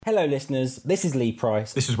Hello listeners, this is Lee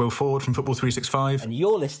Price. This is Will Ford from Football 365. And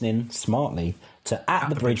you're listening smartly to At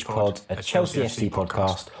the Bridge Pod, a Chelsea FC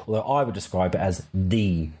podcast, although I would describe it as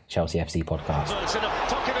the Chelsea FC podcast. It's in a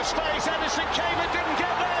pocket of space, Anderson came and didn't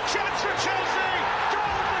get there, chance for Chelsea,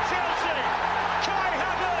 goal for Chelsea, Kai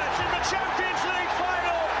Havertz in the Champions League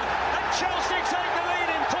final, and Chelsea take the lead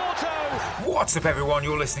in Porto. What's up everyone,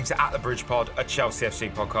 you're listening to At the Bridge Pod, a Chelsea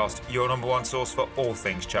FC podcast, your number one source for all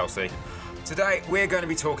things Chelsea. Today, we're going to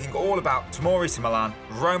be talking all about Tomori to Milan,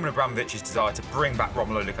 Roman Abramovich's desire to bring back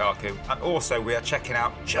Romelu Lukaku, and also we are checking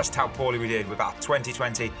out just how poorly we did with our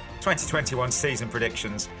 2020-2021 season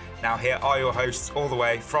predictions. Now here are your hosts all the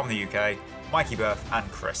way from the UK, Mikey Berth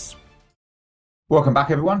and Chris. Welcome back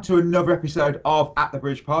everyone to another episode of At the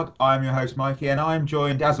Bridge Pod. I'm your host Mikey and I'm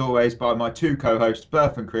joined as always by my two co-hosts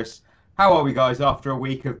Berth and Chris. How are we guys after a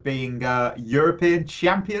week of being European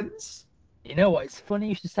champions? You know what, it's funny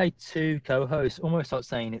you should say two co-hosts, almost like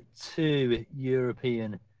saying two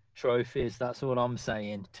European trophies, that's all I'm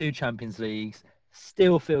saying. Two Champions Leagues,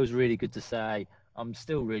 still feels really good to say. I'm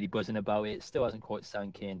still really buzzing about it, still hasn't quite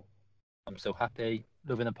sunk in. I'm so happy,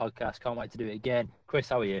 loving the podcast, can't wait to do it again. Chris,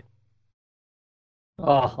 how are you?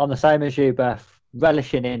 Oh, I'm the same as you, Beth.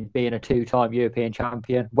 Relishing in being a two-time European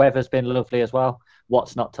champion. Weather's been lovely as well.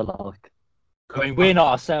 What's not to like? I mean, we're not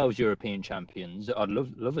ourselves European champions. I'd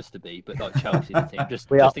love us to be, but like Chelsea, the team, just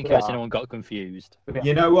in case anyone got confused.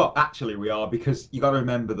 You know what? Actually, we are, because you got to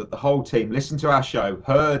remember that the whole team listened to our show,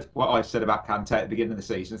 heard what I said about Kante at the beginning of the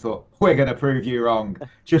season, and thought, we're going to prove you wrong.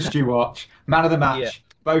 Just you watch. Man of the match,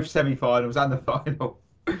 both semi-finals and the final.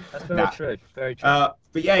 That's very true. Very true.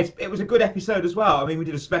 But yeah, it was a good episode as well. I mean, we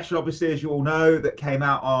did a special, obviously, as you all know, that came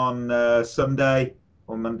out on Sunday.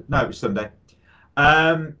 Or Monday. No, it was Sunday.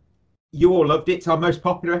 You all loved it. It's our most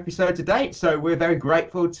popular episode to date, so we're very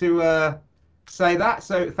grateful to say that.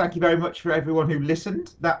 So thank you very much for everyone who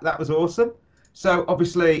listened. That was awesome. So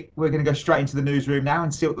obviously we're going to go straight into the newsroom now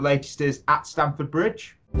and see what the latest is at Stamford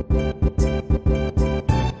Bridge.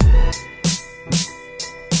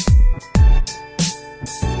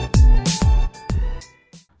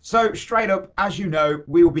 So straight up, as you know,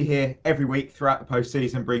 we will be here every week throughout the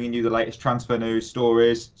postseason, bringing you the latest transfer news,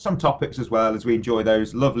 stories, some topics as well, as we enjoy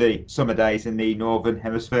those lovely summer days in the Northern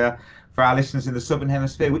Hemisphere. For our listeners in the Southern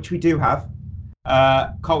Hemisphere, which we do have,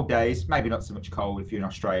 cold days, maybe not so much cold if you're in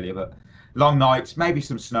Australia, but long nights, maybe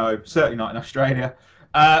some snow, certainly not in Australia.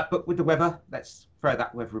 But with the weather, let's throw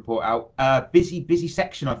that weather report out. Busy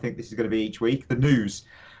section, I think this is going to be each week, the news.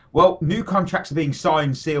 Well, new contracts are being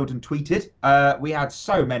signed, sealed and tweeted. We had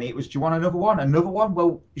so many. It was, do you want another one? Another one?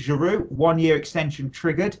 Well, Giroud, 1 year extension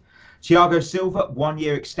triggered. Thiago Silva, 1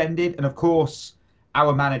 year extended. And of course,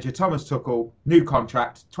 our manager, Thomas Tuchel, new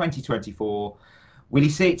contract, 2024. Will he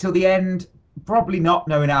see it till the end? Probably not,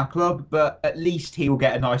 knowing our club, but at least he will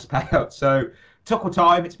get a nice payout. So, Tuchel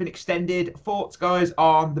time, it's been extended. Thoughts, guys,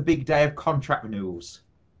 on the big day of contract renewals?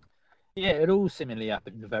 Yeah, it all seemingly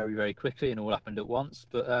happened very, very quickly and all happened at once.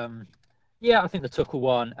 But I think the Tuchel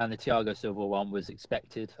one and the Thiago Silva one was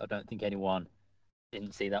expected. I don't think anyone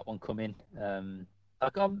didn't see that one coming.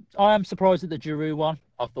 I am surprised at the Giroud one.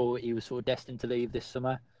 I thought he was sort of destined to leave this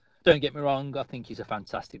summer. Don't get me wrong, I think he's a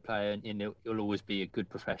fantastic player and he'll always be a good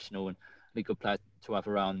professional and a good player to have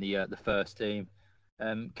around the first team.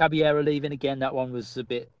 Caballero leaving again, that one was a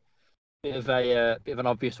bit of an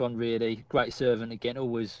obvious one, really. Great servant again,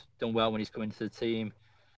 always done well when he's come into the team.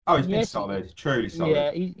 Oh, he's been solid, truly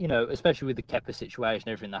solid. Yeah, especially with the Kepa situation,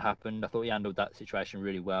 everything that happened, I thought he handled that situation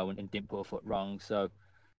really well and didn't put a foot wrong. So,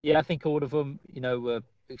 yeah, I think all of them, were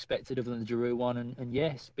expected other than the Giroud one, and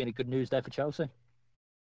yeah, it's been a good news day for Chelsea.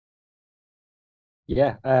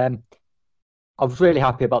 Yeah, I was really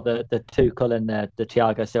happy about the Tuchel and the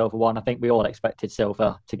Thiago Silva one. I think we all expected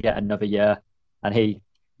Silva to get another year, and he.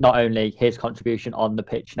 Not only his contribution on the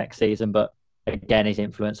pitch next season, but again, his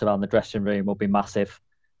influence around the dressing room will be massive.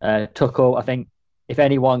 Tuchel, I think, if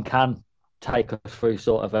anyone can take us through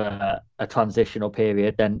sort of a transitional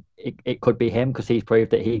period, then it could be him, because he's proved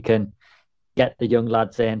that he can get the young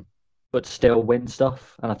lads in, but still win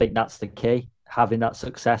stuff. And I think that's the key, having that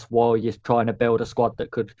success while you're trying to build a squad that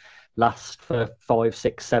could last for 5,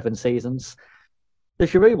 6, 7 seasons. The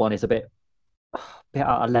Giroud one is a bit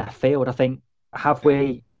out of left field. I think, have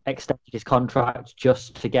we extended his contract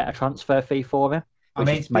just to get a transfer fee for him? I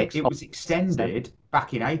mean, it was extended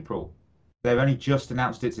back in April. They've only just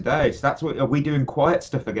announced it today. So that's what, are we doing quiet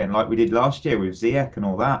stuff again like we did last year with Ziyech and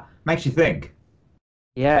all that? Makes you think.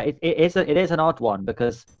 Yeah, it is an odd one,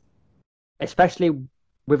 because especially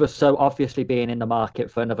with us so obviously being in the market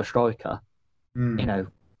for another striker,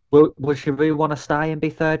 will Giroud want to stay and be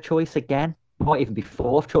third choice again? Might even be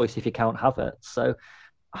fourth choice if you count Havertz. So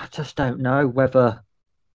I just don't know whether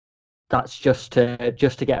that's just to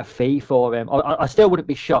get a fee for him. I still wouldn't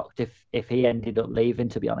be shocked if he ended up leaving,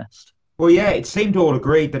 to be honest. Well, yeah, it seemed all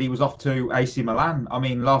agreed that he was off to AC Milan. I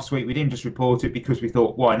mean, last week we didn't just report it because we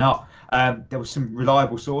thought, why not? There was some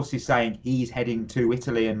reliable sources saying he's heading to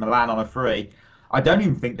Italy and Milan on a free. I don't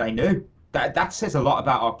even think they knew. That says a lot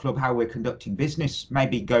about our club, how we're conducting business,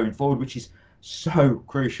 maybe going forward, which is so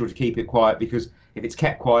crucial to keep it quiet, because if it's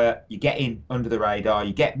kept quiet, you get in under the radar.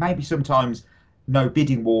 You get maybe sometimes no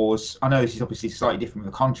bidding wars. I know this is obviously slightly different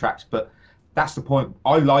with the contracts, but that's the point.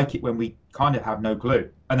 I like it when we kind of have no clue.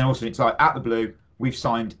 And then also it's like, at the blue, we've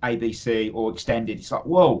signed ABC or extended. It's like,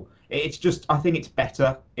 whoa. It's just, I think it's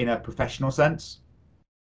better in a professional sense.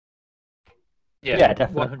 Yeah,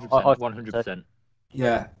 definitely. 100%. 100%.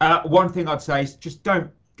 Yeah. One thing I'd say is just don't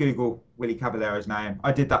Google Willy Caballero's name.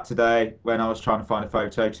 I did that today when I was trying to find a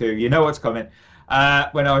photo too. You know what's coming.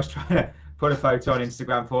 When I was trying to put a photo on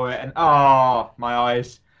Instagram for it, and my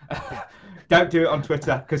eyes. Don't do it on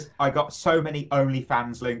Twitter, because I got so many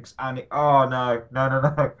OnlyFans links, and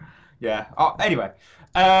no. Yeah. Anyway,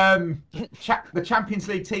 the Champions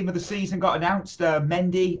League team of the season got announced.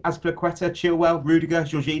 Mendy, Azpilicueta, Chilwell, Rudiger,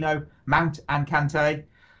 Jorginho, Mount, and Kante.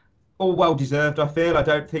 All well deserved, I feel. I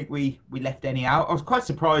don't think we left any out. I was quite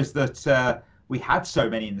surprised that we had so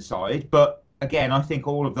many in the side, but again, I think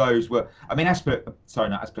all of those were. I mean, not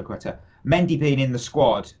Azpilicueta. Mendy being in the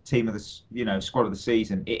squad, team of the squad of the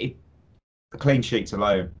season. The clean sheets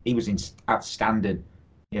alone, he was outstanding.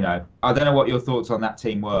 I don't know what your thoughts on that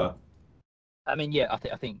team were. I mean, yeah,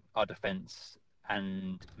 I think our defence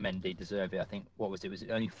and Mendy deserve it. I think, what was it? Was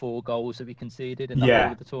it only 4 goals that we conceded in that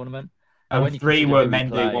whole of the tournament? And 3 were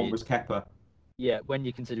Mendy, 1 was Kepa. Yeah, when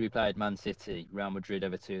you consider we played Man City, Real Madrid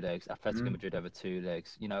over 2 legs, Atletico Madrid over 2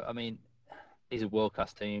 legs, I mean, these are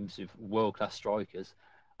world-class teams with world-class strikers,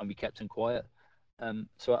 and we kept them quiet.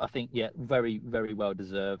 So I think, yeah, very, very well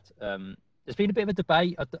deserved. There's been a bit of a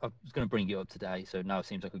debate. I was going to bring it up today, so now it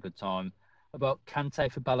seems like a good time, about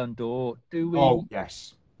Kante for Ballon d'Or. Do we? Oh,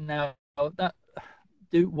 yes. Now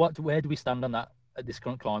where do we stand on that at this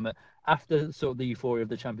current climate? After sort of the euphoria of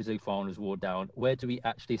the Champions League finals wore down, where do we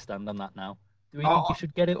actually stand on that now? Do we think he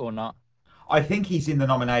should get it or not? I think he's in the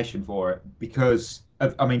nomination for it because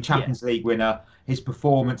of, Champions League winner, his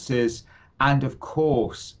performances, and of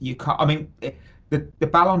course you can't. I mean, the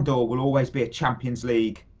Ballon d'Or will always be a Champions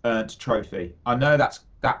League earned trophy. I know that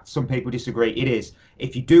some people disagree. It is.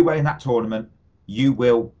 If you do well in that tournament, you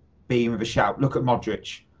will be in with a shout. Look at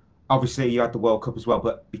Modric. Obviously, you had the World Cup as well,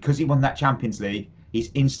 but because he won that Champions League, he's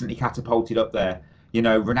instantly catapulted up there.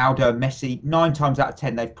 Ronaldo, Messi, 9 times out of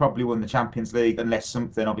 10, they've probably won the Champions League, unless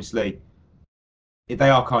something, obviously, they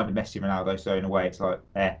are kind of Messi, Ronaldo, so in a way it's like,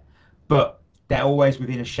 But they're always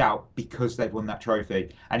within a shout because they've won that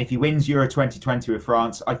trophy. And if he wins Euro 2020 with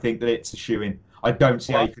France, I think that it's a shoo-in. I don't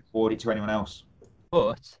see how you could award it to anyone else.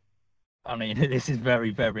 But, I mean, this is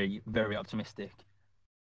very, very, very optimistic.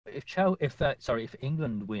 If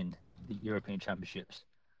England win the European Championships,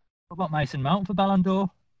 what about Mason Mount for Ballon d'Or?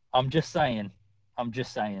 I'm just saying.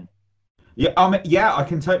 Yeah, I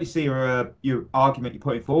can totally see your argument you're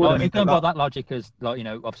putting forward. If going by that logic, as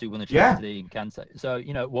obviously won the Champions League and can say so.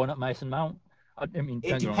 Why not Mason Mount? I mean,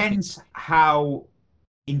 it depends how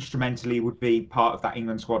instrumentally would be part of that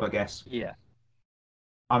England squad, I guess. Yeah.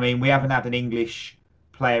 I mean, we haven't had an English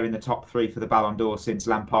player in the top 3 for the Ballon d'Or since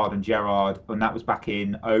Lampard and Gerrard, and that was back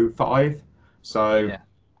in 2005. So,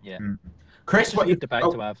 yeah. Chris, what you debate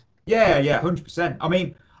to have? Yeah, 100%. I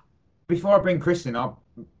mean, before I bring Chris in,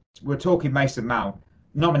 we're talking Mason Mount.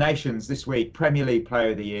 Nominations this week: Premier League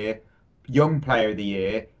Player of the Year, Young Player of the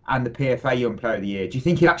Year, and the PFA Young Player of the Year. Do you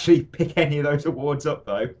think he'd actually pick any of those awards up,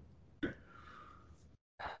 though?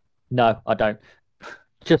 No, I don't.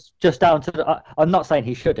 Just down to I'm not saying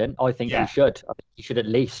he shouldn't. I think he should. I think he should at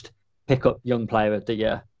least pick up Young Player of the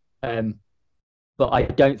Year. But I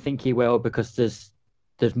don't think he will, because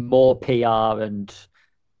there's more PR and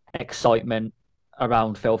excitement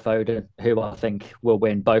around Phil Foden, who I think will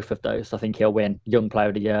win both of those. I think he'll win Young Player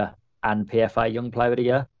of the Year and PFA Young Player of the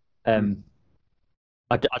Year.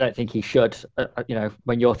 I don't think he should.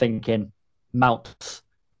 When you're thinking Mount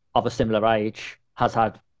of a similar age has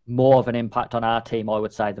had more of an impact on our team, I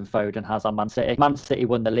would say, than Foden has on Man City. Man City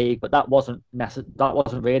won the league, but that wasn't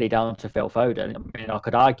really down to Phil Foden. I mean, I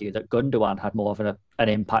could argue that Gundogan had more of an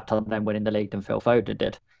impact on them winning the league than Phil Foden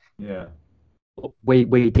did. Yeah.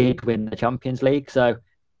 We did win the Champions League, so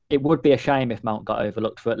it would be a shame if Mount got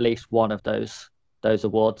overlooked for at least one of those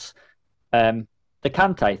awards. The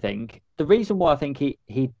Kante thing, the reason why I think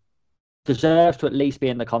he deserves to at least be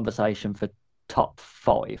in the conversation for top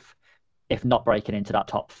 5, if not breaking into that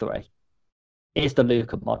top 3, is the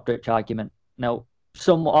Luka Modric argument. Now,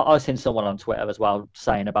 I've seen someone on Twitter as well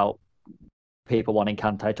saying about people wanting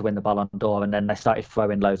Kante to win the Ballon d'Or, and then they started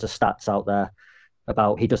throwing loads of stats out there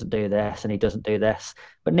about he doesn't do this and he doesn't do this.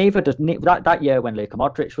 But neither does that year when Luka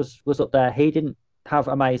Modric was up there, he didn't have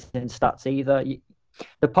amazing stats either.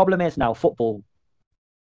 The problem is now football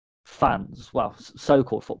fans, well,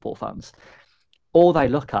 so-called football fans, all they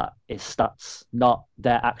look at is stats, not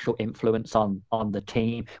their actual influence on the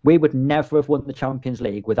team. We would never have won the Champions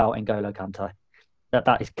League without N'Golo Kante.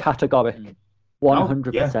 That is categoric,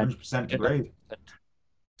 100%. Yeah, 100% agreed.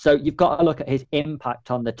 So you've got to look at his impact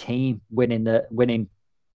on the team, winning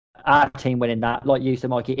our team winning that. Like you said,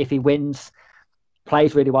 Mikey, if he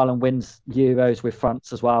plays really well and wins Euros with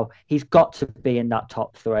France as well, he's got to be in that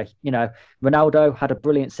top three. You know, Ronaldo had a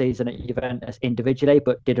brilliant season at Juventus individually,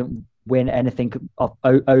 but didn't win anything of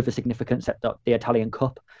over significance except the Italian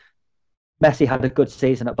Cup. Messi had a good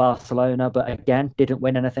season at Barcelona, but again, didn't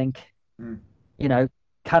win anything. You know,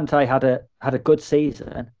 Kante had a good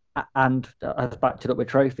season and has backed it up with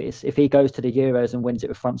trophies. If he goes to the Euros and wins it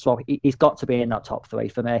with France, well, he's got to be in that top three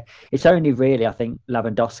for me. It's only really, I think,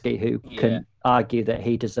 Lewandowski who can argue that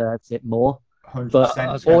he deserves it more. 100%. But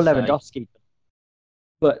Lewandowski.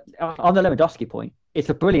 But on the Lewandowski point, it's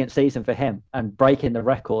a brilliant season for him, and breaking the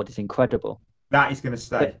record is incredible. That is going to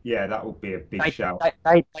stay. Yeah, that will be a big shout.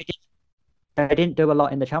 They didn't do a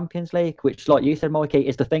lot in the Champions League, which, like you said, Mikey,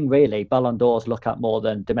 is the thing really. Ballon d'Ors look at more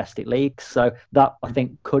than domestic leagues, so that I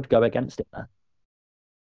think could go against it there.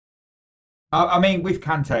 I mean, with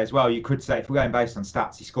Kante as well, you could say if we're going based on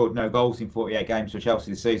stats, he scored no goals in 48 games for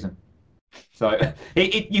Chelsea this season. So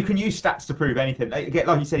you can use stats to prove anything. Like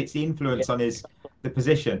you said, it's the influence on the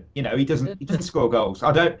position. You know, he doesn't score goals.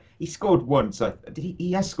 He scored once.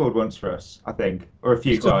 He has scored once for us, I think, or a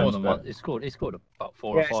few times. He scored about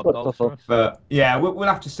 4 or 5 goals for us. But yeah, we'll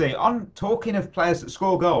have to see. On talking of players that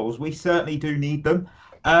score goals, we certainly do need them.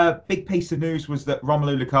 Big piece of news was that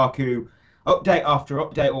Romelu Lukaku, update after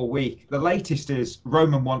update all week. The latest is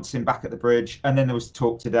Roman wants him back at the Bridge, and then there was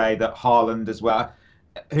talk today that Haaland as well.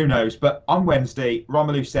 Who knows? But on Wednesday,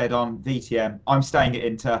 Romelu said on VTM, "I'm staying at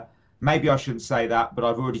Inter. Maybe I shouldn't say that, but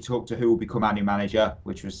I've already talked to who will become our new manager,"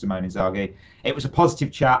 which was Simone Inzaghi. It was a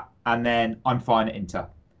positive chat, and then I'm fine at Inter.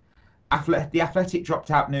 The Athletic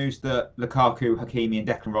dropped out news that Lukaku, Hakimi, and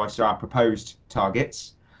Declan Rice are our proposed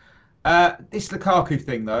targets. This Lukaku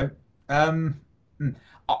thing, though,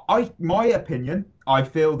 my opinion, I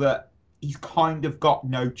feel that he's kind of got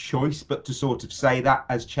no choice but to sort of say that,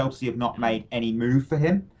 as Chelsea have not made any move for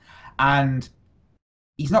him. And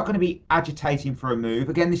he's not going to be agitating for a move.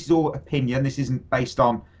 Again, this is all opinion. This isn't based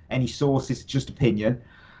on any sources, it's just opinion.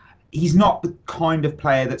 He's not the kind of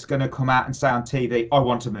player that's going to come out and say on TV, "I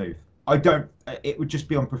want to move." It would just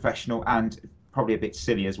be unprofessional and probably a bit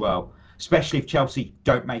silly as well, especially if Chelsea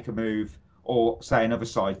don't make a move, or say another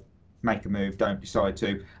side make a move, don't decide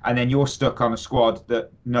to, and then you're stuck on a squad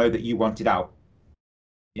that know that you wanted out.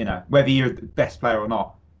 You know, whether you're the best player or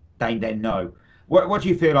not, they then know. What do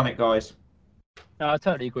you feel on it, guys? No, I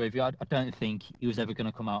totally agree with you. I don't think he was ever going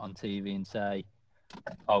to come out on TV and say,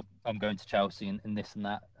 "Oh, I'm going to Chelsea and this and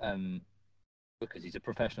that," because he's a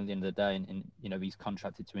professional at the end of the day, and you know he's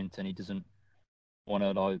contracted to Inter, and he doesn't want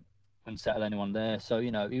to like unsettle anyone there. So you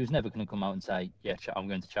know he was never going to come out and say, "Yeah, I'm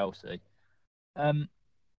going to Chelsea."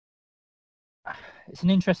 It's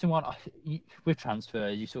an interesting one. With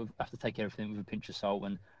transfers, you sort of have to take everything with a pinch of salt,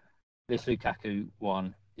 and this Lukaku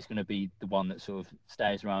one is going to be the one that sort of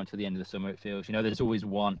stays around till the end of the summer, it feels. You know, there's always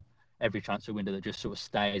one every transfer window that just sort of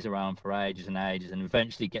stays around for ages and ages and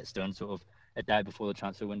eventually gets done sort of a day before the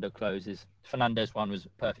transfer window closes. Fernandes one was a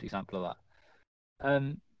perfect example of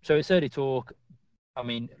that. So it's early talk. I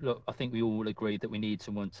mean, look, I think we all agree that we need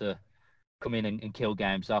someone to come in and kill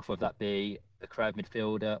games off, whether that be a crowd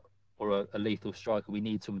midfielder or a lethal striker. We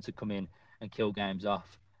need someone to come in and kill games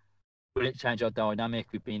off. Will it change our dynamic?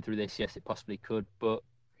 We've been through this. Yes, it possibly could. But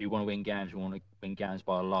if you want to win games, we want to win games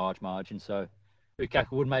by a large margin. So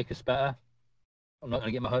Lukaku would make us better. I'm not going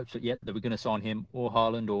to get my hopes up yet that we're going to sign him or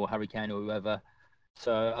Haaland or Harry Kane or whoever.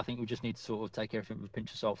 So I think we just need to sort of take everything with a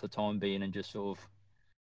pinch of salt for the time being, and just sort of,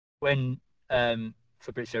 when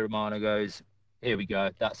Fabrizio Romano goes, "Here we go,"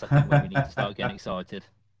 that's, I think, when we need to start getting excited.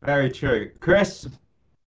 Very true. Chris?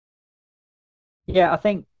 Yeah, I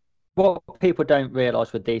think what people don't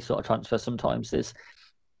realise with these sort of transfers sometimes is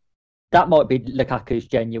that might be Lukaku's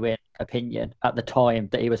genuine opinion at the time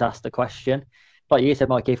that he was asked the question. Like you said,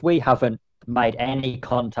 Mike, if we haven't made any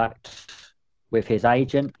contact with his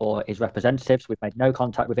agent or his representatives, we've made no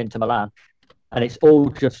contact with Inter Milan, and it's all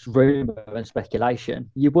just rumour and speculation,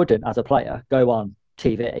 you wouldn't, as a player, go on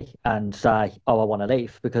TV and say, "Oh, I want to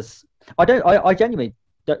leave," because I genuinely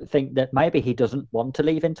don't think that maybe he doesn't want to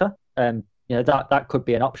leave Inter. That could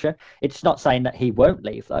be an option. It's not saying that he won't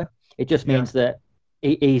leave though. It just means that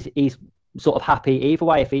he's sort of happy either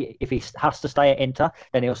way. If he has to stay at Inter,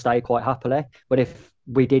 then he'll stay quite happily. But if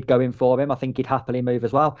we did go in for him, I think he'd happily move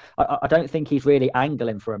as well. I don't think he's really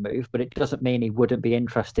angling for a move, but it doesn't mean he wouldn't be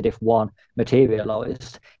interested if one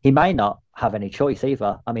materialised. He may not have any choice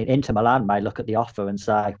either. I mean, Inter Milan may look at the offer and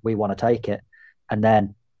say, we want to take it. And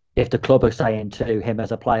then if the club are saying to him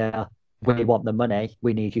as a player, we want the money,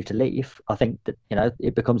 we need you to leave, I think that,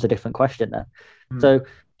 it becomes a different question there. So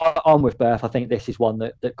on with Berth, I think this is one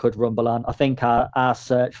that could rumble on. I think our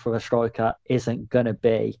search for a striker isn't going to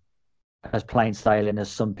be as plain sailing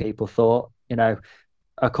as some people thought.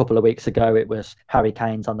 A couple of weeks ago, it was Harry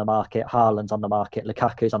Kane's on the market, Haaland's on the market,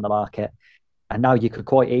 Lukaku's on the market. And now you could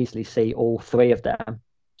quite easily see all three of them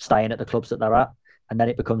staying at the clubs that they're at. And then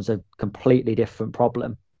it becomes a completely different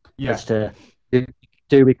problem as to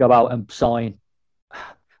do we go out and sign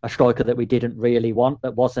a striker that we didn't really want,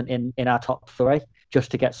 that wasn't in our top three,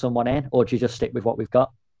 just to get someone in, or do you just stick with what we've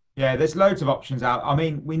got? Yeah, there's loads of options out. I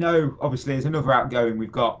mean, we know, obviously, there's another outgoing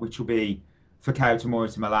we've got, which will be Fikayo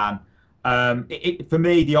Tomori to Milan. For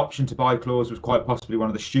me, the option to buy clause was quite possibly one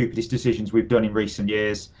of the stupidest decisions we've done in recent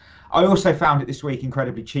years. I also found it this week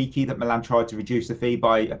incredibly cheeky that Milan tried to reduce the fee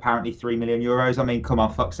by apparently €3 million. I mean, come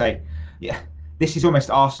on, fuck's sake. Yeah, this is almost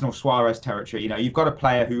Arsenal Suarez territory. You've got a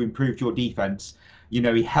player who improved your defence.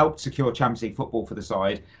 He helped secure Champions League football for the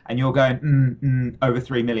side, and you're going over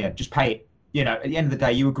 3 million. Just pay it. At the end of the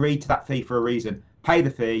day, you agreed to that fee for a reason. Pay the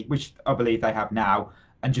fee, which I believe they have now,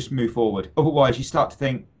 and just move forward. Otherwise, you start to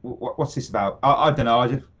think, what's this about? I don't know.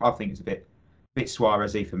 I think it's a bit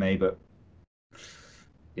Suarez-y for me, but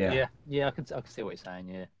yeah. Yeah. I can see what you're saying.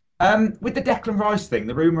 Yeah. With the Declan Rice thing,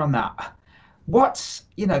 the rumor on that.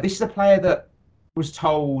 This is a player that was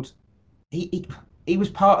told he was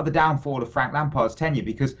part of the downfall of Frank Lampard's tenure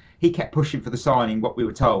because he kept pushing for the signing. What we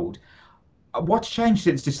were told. What's changed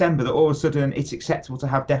since December that all of a sudden it's acceptable to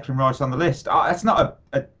have Declan Rice on the list? That's not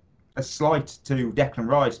a slight to Declan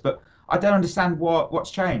Rice, but I don't understand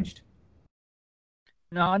what's changed.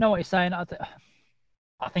 No, I know what you're saying.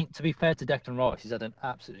 I think, to be fair to Declan Rice, he's had an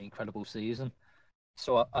absolutely incredible season.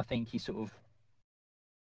 So I think he sort of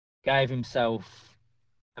gave himself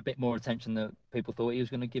a bit more attention than people thought he was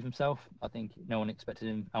going to give himself. I think no one expected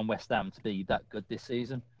him and West Ham to be that good this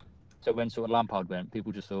season. So when sort of Lampard went,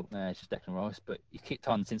 people just thought, it's just Declan Rice. But he's kicked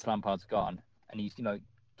on since Lampard's gone, and he's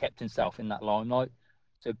kept himself in that limelight.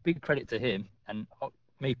 So big credit to him. And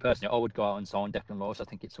me personally, I would go out and sign Declan Rice. I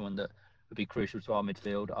think it's someone that would be crucial to our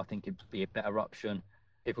midfield. I think it'd be a better option.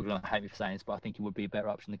 People are going to hate me for saying this, but I think it would be a better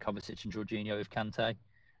option than Kovacic and Jorginho with Kante,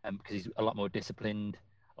 because he's a lot more disciplined,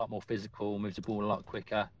 a lot more physical, moves the ball a lot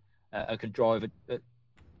quicker, and can drive at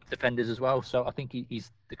defenders as well. So I think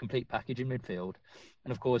he's the complete package in midfield.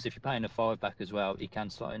 And of course, if you're playing a 5-back as well, he can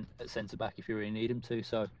slot in at centre-back if you really need him to.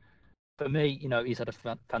 So for me, he's had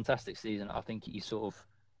a fantastic season. I think he's sort of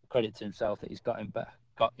credit to himself that he's got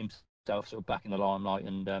himself sort of back in the limelight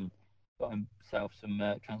and got himself some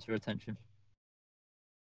transfer attention.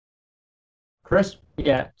 Chris?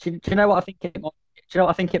 Yeah. Do you know what I think it might? Do you know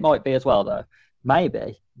what I think it might be as well, though?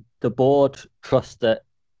 Maybe the board trusts that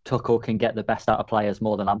Tuchel can get the best out of players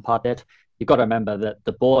more than Lampard did. You've got to remember that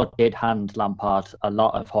the board did hand Lampard a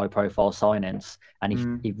lot of high-profile signings,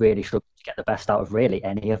 and he really struggled to get the best out of really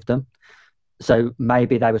any of them. So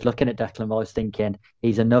maybe they was looking at Declan Rice thinking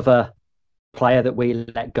he's another player that we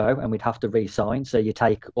let go and we'd have to re-sign. So you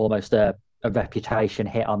take almost a reputation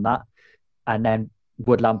hit on that. And then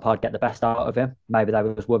would Lampard get the best out of him? Maybe they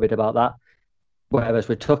was worried about that. Whereas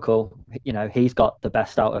with Tuchel, he's got the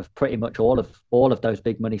best out of pretty much all of those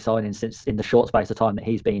big money signings since in the short space of time that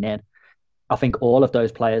he's been in. I think all of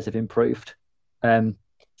those players have improved.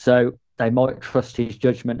 So they might trust his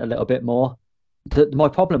judgment a little bit more. My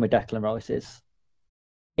problem with Declan Rice is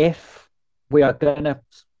if we are going to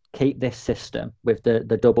keep this system with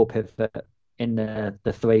the double pivot in the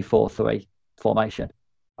 3-4-3 formation,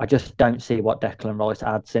 I just don't see what Declan Rice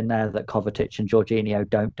adds in there that Kovacic and Jorginho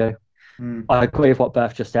don't do. I agree with what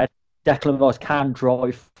Berth just said. Declan Rice can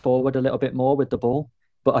drive forward a little bit more with the ball,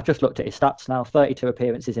 but I've just looked at his stats now. 32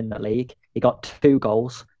 appearances in the league. He got 2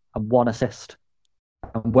 goals and 1 assist.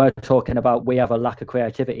 And we're talking about we have a lack of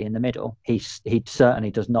creativity in the middle. He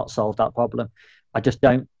certainly does not solve that problem. I just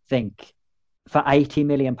don't think for £80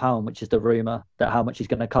 million, which is the rumour that how much he's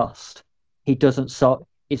going to cost, he doesn't solve.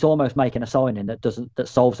 It's almost making a signing that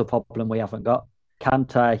solves a problem we haven't got.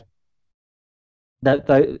 Kante.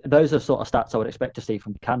 Those are sort of stats I would expect to see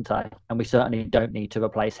from Kante, and we certainly don't need to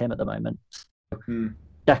replace him at the moment.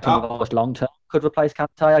 Declan Rice long term could replace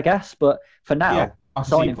Kante, I guess. But for now, I see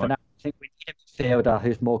signing your for point. now, I think we need a midfielder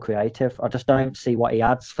who's more creative. I just don't see what he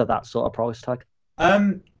adds for that sort of price tag.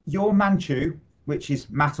 Your Manchu, which is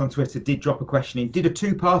Matt on Twitter, did drop a question in. Did a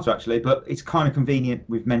two-parter actually, but it's kind of convenient.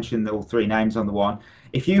 We've mentioned all three names on the one.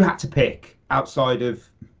 If you had to pick outside of,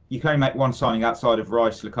 you can only make one signing outside of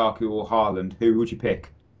Rice, Lukaku, or Haaland, who would you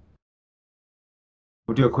pick?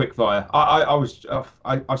 We'll do a quick fire.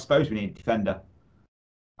 I suppose we need a defender.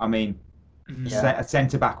 I mean, a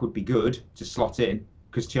centre back would be good to slot in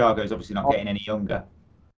because Thiago's obviously not getting any younger.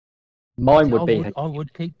 Mine would be. I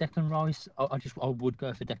would keep Declan Rice. I would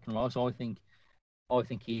go for Declan Rice. I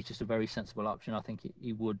think he's just a very sensible option. I think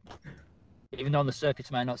he would, even though on the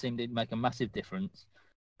surface may not seem to make a massive difference,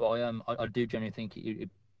 but I do genuinely think it'd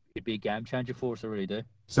be a game changer for us. I really do.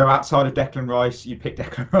 So outside of Declan Rice, you pick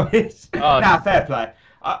Declan Rice. Fair play.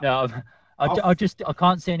 I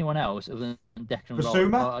can't see anyone else other than Declan Rice.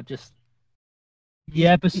 Basuma?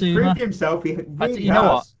 Basuma. He proved himself. He really you know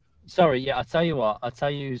has. what? Sorry, I tell you what. I tell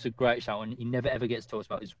you who's a great shout, and he never ever gets talked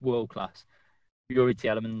about. He's world class. Yuri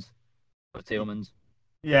Tielemans.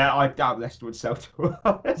 Yeah, I doubt Leicester would sell to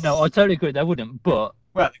us. No, I totally agree. They wouldn't. But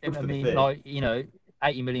well, I mean,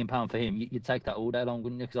 £80 million for him. You'd take that all day long,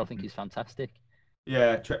 wouldn't you? Because I think he's fantastic.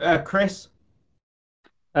 Yeah, Chris.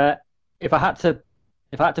 If I had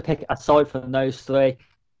to pick aside from those three,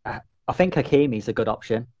 I think Hakimi's a good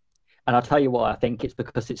option, and I'll tell you why. I think it's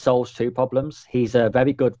because it solves two problems. He's a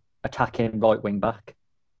very good attacking right wing back.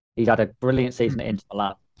 He's had a brilliant season at Inter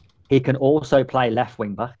Milan. He can also play left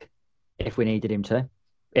wing back if we needed him to,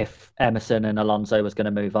 if Emerson and Alonso was going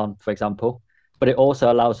to move on, for example. But it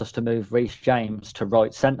also allows us to move Reece James to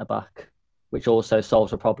right centre back, which also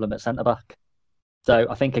solves a problem at centre back. So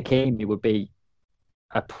I think Hakimi would be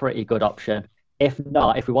a pretty good option. If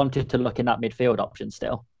not, if we wanted to look in that midfield option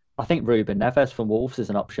still, I think Ruben Neves from Wolves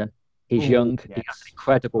is an option. He's young. Yes. He has an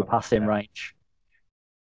incredible passing range.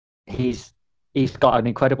 He's got an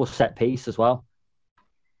incredible set piece as well.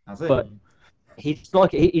 But he's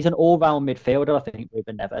an all-round midfielder, I think,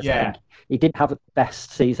 Ruben Neves. Yeah. He didn't have a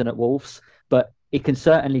best season at Wolves, but he can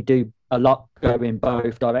certainly do a lot go in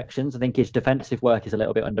both directions. I think his defensive work is a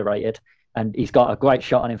little bit underrated, and he's got a great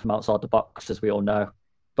shot on him from outside the box, as we all know.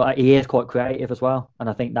 But he is quite creative as well, and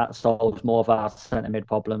I think that solves more of our centre-mid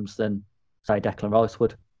problems than, say, Declan Rice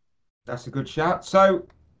would. That's a good shout. So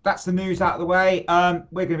that's the news out of the way.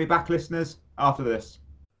 We're going to be back, listeners, after this.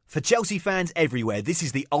 For Chelsea fans everywhere, this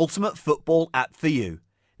is the ultimate football app for you.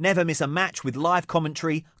 Never miss a match with live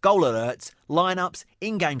commentary, goal alerts, lineups,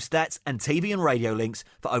 in-game stats and TV and radio links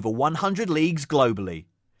for over 100 leagues globally.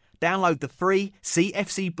 Download the free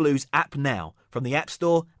CFC Blues app now from the App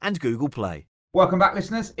Store and Google Play. Welcome back,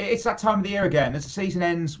 listeners. It's that time of the year again. As the season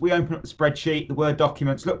ends, we open up the spreadsheet, the Word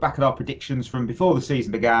documents, look back at our predictions from before the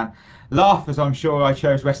season began, laugh as I'm sure I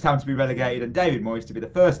chose West Ham to be relegated and David Moyes to be the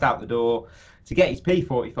first out the door to get his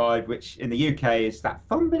P45, which in the UK is that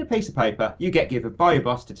fun bit of piece of paper you get given by your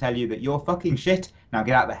boss to tell you that you're fucking shit. Now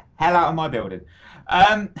get the hell out of my building.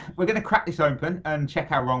 We're going to crack this open and check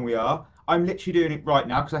how wrong we are. I'm literally doing it right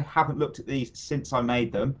now because I haven't looked at these since I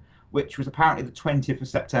made them, which was apparently the 20th of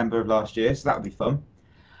September of last year, so that would be fun.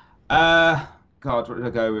 God, what did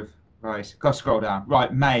I go with? Right, got to scroll down.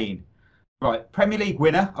 Right, main. Right, Premier League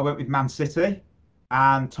winner, I went with Man City.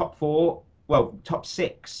 And top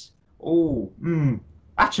six.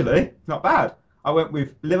 Actually, not bad. I went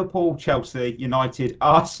with Liverpool, Chelsea, United,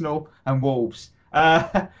 Arsenal and Wolves.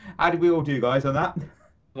 How did we all do, guys, on that?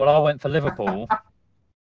 Well, I went for Liverpool,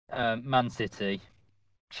 Man City,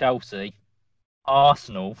 Chelsea,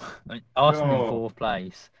 Arsenal in fourth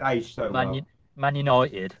place. So Man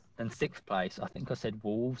United, then sixth place. I think I said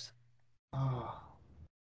Wolves. Oh.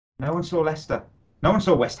 No one saw Leicester. No one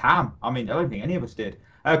saw West Ham. I mean, I don't think any of us did.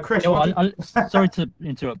 Chris, sorry to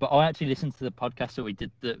interrupt, but I actually listened to the podcast that we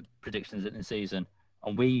did the predictions in the season,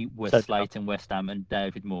 and we were slating West Ham and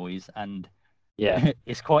David Moyes, and yeah,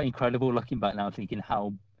 it's quite incredible looking back now, thinking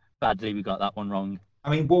how badly we got that one wrong.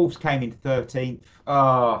 I mean, Wolves came in 13th.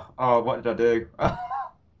 Oh, what did I do?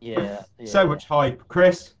 Yeah. So much hype.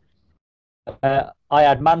 Chris? I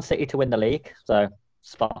had Man City to win the league, so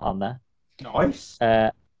spot on there. Nice.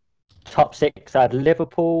 Top six, I had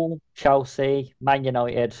Liverpool, Chelsea, Man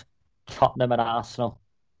United, Tottenham and Arsenal.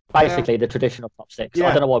 Basically, the traditional top six. Yeah.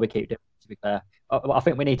 I don't know why we keep doing it, to be fair. I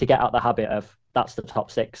think we need to get out the habit of that's the top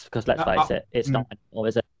six, because let's face it, it's not anymore,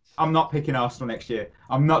 is it? I'm not picking Arsenal next year.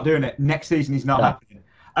 I'm not doing it. Next season is not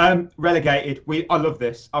happening. Relegated. I love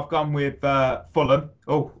this. I've gone with Fulham.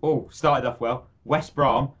 Started off well. West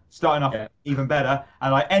Brom, starting off even better.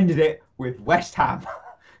 And I ended it with West Ham.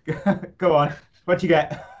 Go on. What'd you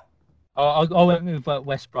get? I went with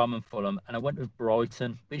West Brom and Fulham, and I went with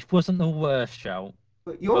Brighton, which wasn't the worst shout.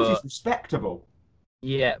 But yours But is respectable.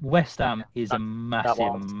 yeah, West Ham is a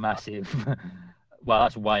was. massive. Well,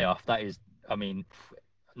 that's way off. That is, I mean,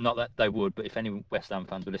 not that they would, but if any West Ham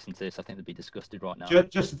fans would listen to this, I think they'd be disgusted right now.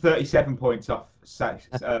 Just 37 points off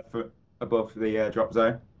for above the drop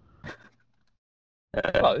zone.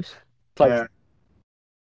 Close. Yeah.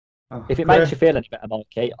 Oh, If it makes you feel any better,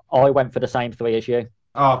 Mikey, I went for the same three as you.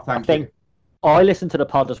 Oh, thank you. I listened to the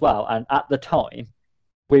pod as well, and at the time,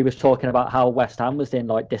 we was talking about how West Ham was in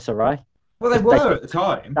like disarray. Well, they were at the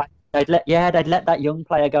time. They'd let that young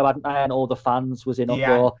player go, hadn't they? And all the fans was in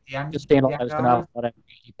uproar, just being like they was going to have really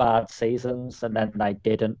bad seasons, and then they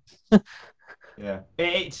didn't. Yeah,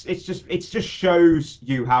 it just shows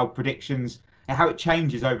you how predictions and how it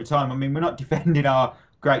changes over time. I mean, we're not defending our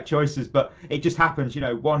great choices, but it just happens. You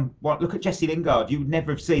know, one look at Jesse Lingard. You would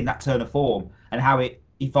never have seen that turn of form and how it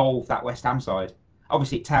evolved that West Ham side.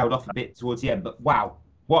 Obviously, it tailed off a bit towards the end, but wow,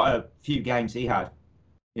 what a few games he had.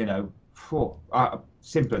 You know,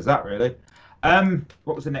 simple as that, really.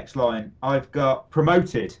 What was the next line? I've got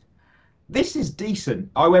promoted. This is decent.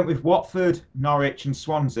 I went with Watford, Norwich, and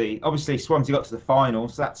Swansea. Obviously, Swansea got to the final,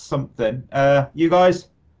 so that's something. You guys?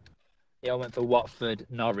 Yeah, I went for Watford,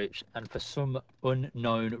 Norwich, and for some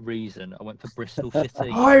unknown reason, I went for Bristol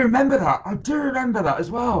City. I remember that. I do remember that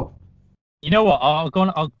as well. You know what?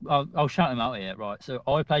 I'll shout him out here, right? So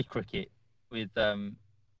I played cricket with a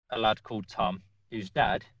lad called Tom, whose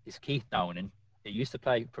dad is Keith Downing. He used to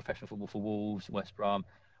play professional football for Wolves, West Brom,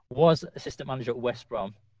 was assistant manager at West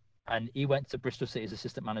Brom, and he went to Bristol City as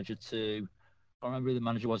assistant manager to, I don't remember who the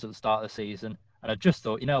manager was at the start of the season. And I just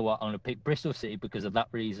thought, you know what, I'm going to pick Bristol City because of that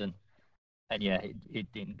reason. And yeah,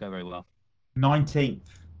 it didn't go very well. 19th,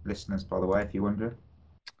 listeners, by the way, if you wonder.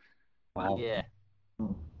 Wow. Yeah.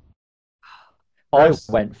 I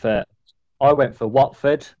went for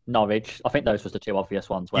Watford, Norwich. I think those was the two obvious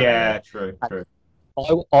ones. Yeah, true.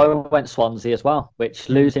 I went Swansea as well, which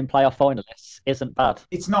losing playoff finalists isn't bad.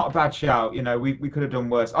 It's not a bad shout. You know, we could have done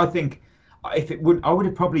worse. I think if it would, I would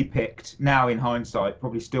have probably picked, now in hindsight,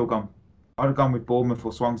 I'd have gone with Bournemouth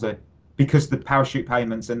or Swansea because the parachute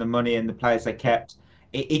payments and the money and the players they kept.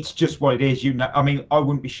 It's just what it is. You know, I mean, I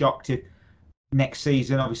wouldn't be shocked if next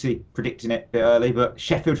season, obviously predicting it a bit early, but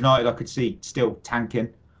Sheffield United I could see still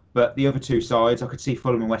tanking. But the other two sides, I could see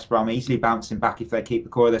Fulham and West Brom easily bouncing back if they keep the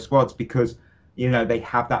core of their squads because, you know, they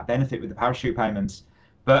have that benefit with the parachute payments.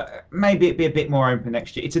 But maybe it'd be a bit more open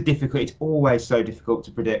next year. It's always so difficult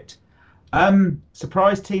to predict.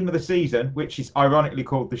 Surprise team of the season, which is ironically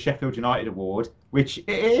called the Sheffield United Award, which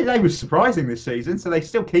they was surprising this season, so they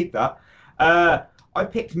still keep that. I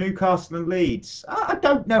picked Newcastle and Leeds. I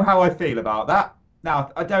don't know how I feel about that. Now,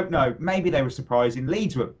 I don't know. Maybe they were surprising.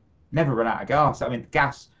 Leeds were never run out of gas. I mean,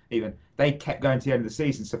 gas even. They kept going to the end of the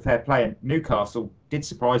season, so fair play. And Newcastle did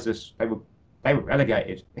surprise us. They were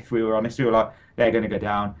relegated, if we were honest. We were like, they're going to go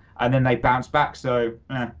down. And then they bounced back, so,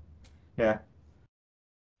 yeah.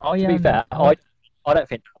 To be fair, I don't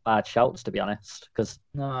think they're bad shouts, to be honest, because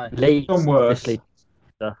Leeds obviously,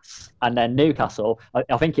 and then Newcastle,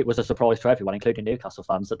 I think it was a surprise to everyone, including Newcastle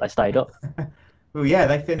fans, that they stayed up. Well, yeah,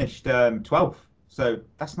 they finished 12th, so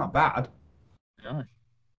that's not bad. No.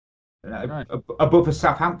 Above a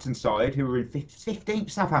Southampton side, who were in 15th.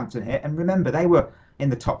 Southampton hit, and remember, they were in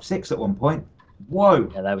the top 6 at one point. Whoa,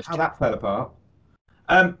 how that fell apart.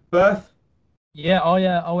 Berth? Yeah,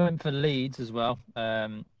 I went for Leeds as well.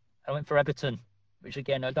 I went for Everton, which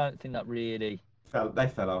again, I don't think that really... They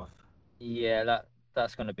fell off. Yeah,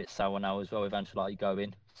 that's gone a bit sour now as well with Ancelotti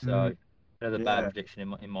going. So, another bad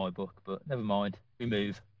prediction in my book, but never mind. We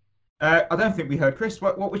move. I don't think we heard Chris.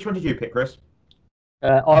 Which one did you pick, Chris?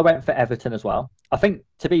 I went for Everton as well. I think,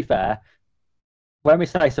 to be fair, when we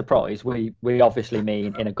say surprise, we obviously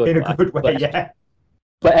mean in a good way. In a good way, yeah.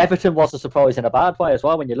 But Everton was a surprise in a bad way as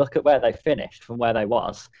well when you look at where they finished from where they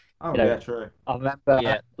was. Oh, yeah, true. I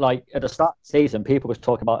remember, like, at the start of the season, people was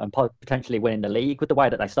talking about them potentially winning the league with the way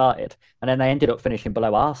that they started. And then they ended up finishing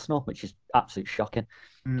below Arsenal, which is absolutely shocking.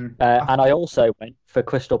 And I also went for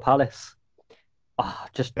Crystal Palace.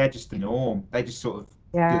 They're just the norm. They just sort of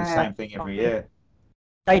do the same thing every year.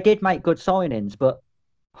 They did make good signings, but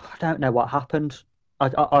I don't know what happened.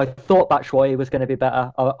 I thought Batshuayi was going to be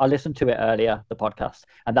better. I listened to it earlier, the podcast,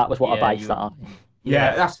 and that was what I based that on.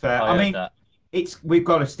 Yeah, that's fair. I mean, we've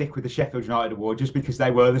got to stick with the Sheffield United Award just because they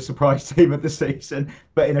were the surprise team of the season,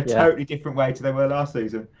 but in a totally different way to they were last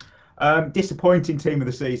season. Disappointing team of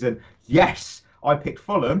the season. Yes, I picked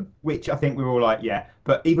Fulham, which I think we were all like, yeah.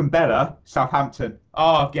 But even better, Southampton.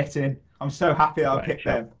 I'm so happy I picked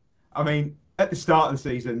them. I mean, at the start of the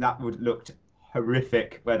season, that would looked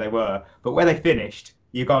horrific where they were, but where they finished,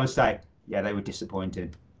 you got to say, yeah, they were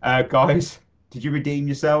disappointing. Guys, did you redeem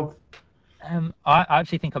yourself? I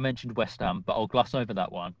actually think I mentioned West Ham, but I'll gloss over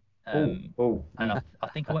that one. And I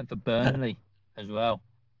think I went for Burnley as well,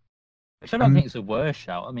 which I don't think it's a worse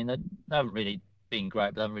shout. I mean, they haven't really been great,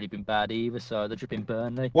 but they haven't really been bad either, so they've just been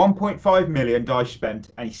Burnley. 1.5 million Dyche spent,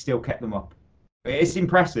 and he still kept them up. It's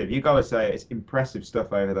impressive. You got to say it. It's impressive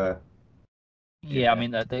stuff over there. Yeah, I mean,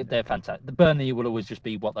 they're fantastic. The Burnley will always just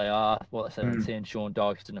be what they are, what they're 17. Sean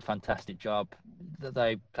Dyche's done a fantastic job.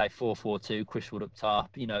 They play 4-4-2, Chris Wood up top.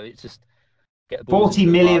 You know, it's just... £40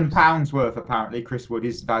 million worth, apparently, Chris Wood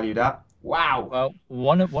is valued at. Wow. Well,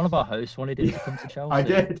 one of our hosts wanted him to come to Chelsea. I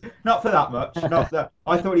did. Not for that much. Not that.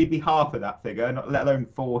 I thought he'd be half of that figure, not let alone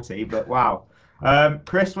 40, but wow.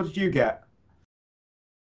 Chris, what did you get?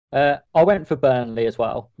 I went for Burnley as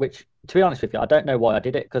well, which, to be honest with you, I don't know why I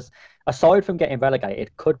did it, because aside from getting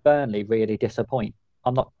relegated, could Burnley really disappoint?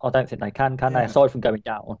 I don't think they can they? Aside from going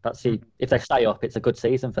down, if they stay up, it's a good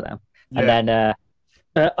season for them. Yeah. And then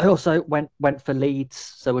I also went for Leeds,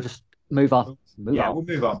 so we'll just move on. We'll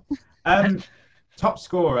move on. Top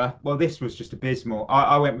scorer. Well, this was just abysmal.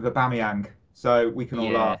 I went with Aubameyang, so we can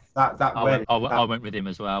all laugh. I went with him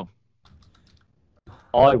as well.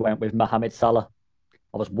 I went with Mohamed Salah.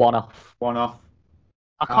 I was one off.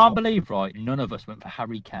 I can't believe, right? None of us went for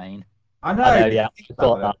Harry Kane. I know. Yeah,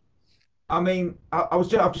 got that. I mean, I've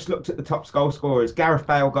just looked at the top goal scorers. Gareth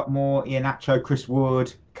Bale got more. Iheanacho, Chris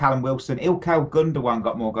Wood, Callum Wilson, Ilkay Gundogan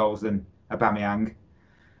got more goals than Aubameyang.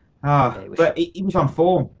 But he was on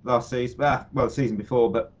form last season. Well, the season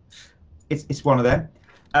before, but it's one of them.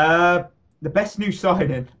 The best new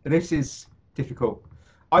signing. This is difficult.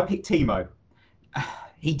 I picked Timo.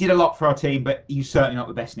 He did a lot for our team, but he's certainly not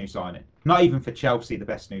the best new signing. Not even for Chelsea, the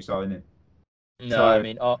best new signing. No, so, I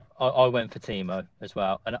mean, I went for Timo as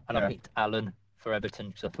well, and I picked Allen for Everton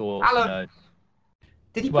because I thought, Allen,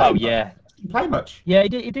 did he play? Well, yeah, did he play much? Yeah, he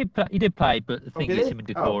did play, but the thing is, him and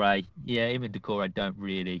Decore don't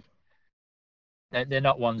really. They're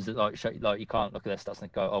not ones that like you can't look at their stats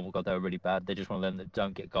and go, oh my god, they're really bad. They're just one of them that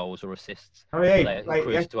don't get goals or assists. They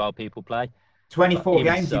cruise to how people play. 24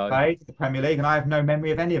 games he played in the Premier League, and I have no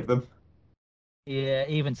memory of any of them. Yeah,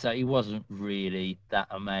 even so, he wasn't really that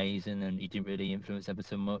amazing, and he didn't really influence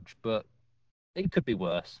Everton much. But it could be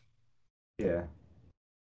worse. Yeah.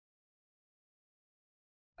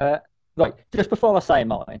 Right, just before I say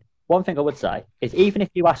mine, one thing I would say is, even if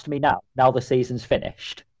you asked me now the season's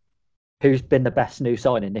finished, who's been the best new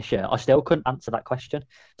signing this year, I still couldn't answer that question.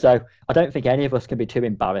 So I don't think any of us can be too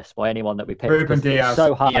embarrassed by anyone that we pick. Ruben Diaz.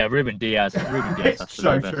 So hard. Yeah, Ruben Diaz. It's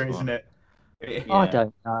so true, isn't it? Yeah. I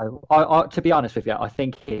don't know. I to be honest with you, I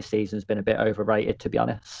think his season's been a bit overrated, to be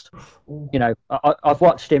honest. You know, I've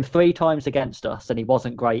watched him 3 times against us, and he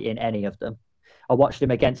wasn't great in any of them. I watched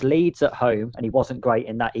him against Leeds at home, and he wasn't great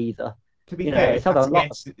in that either. To be fair, it's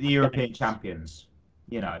against the European champions.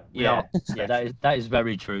 You know, that is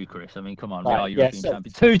very true, Chris. I mean, come on, we are European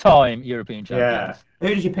champions, 2-time European champions. Yeah.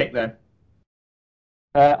 Who did you pick then?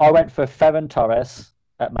 I went for Ferran Torres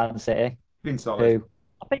at Man City. Been solid.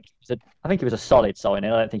 I think he was a solid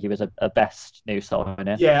signing. I don't think he was a best new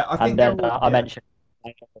signing. Yeah, I think. And then I mentioned.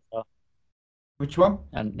 Which one?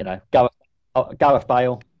 And Gareth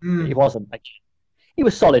Bale. He wasn't. He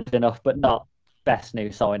was solid enough, but not best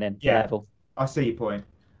new signing level. I see your point.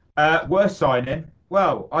 Worst signing.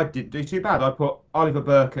 Well, I didn't do too bad. I put Oliver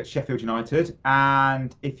Burke at Sheffield United,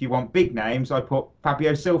 and if you want big names, I put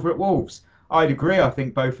Fabio Silva at Wolves. I'd agree. I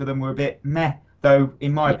think both of them were a bit meh. Though,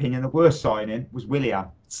 in my opinion, the worst signing was Willian.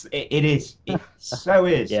 It is. It so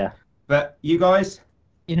is. Yeah. But you guys?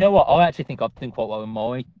 You know what? I actually think I've done quite well with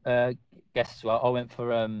my guess as well. I went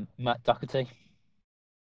for Matt Doherty,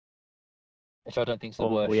 which I don't think is the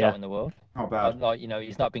worst shot in the world. Not bad.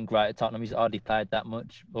 He's not been great at Tottenham. He's hardly played that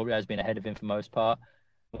much, or he has been ahead of him for most part.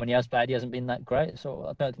 But when he has played, he hasn't been that great. So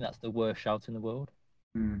I don't think that's the worst shout in the world.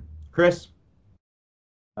 Chris?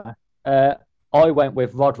 I went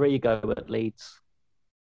with Rodrigo at Leeds,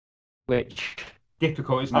 which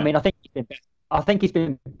difficult, isn't it? I mean, I think he's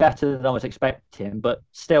been better than I was expecting, but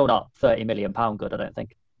still not £30 million good. I don't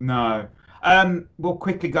think. No. We'll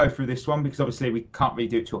quickly go through this one because obviously we can't really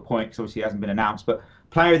do it to a point because obviously it hasn't been announced. But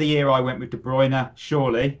Player of the Year, I went with De Bruyne.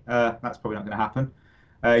 Surely, that's probably not going to happen.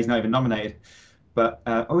 He's not even nominated. But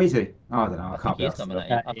is he? Oh, I don't know.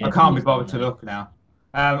 I can't be bothered to look now.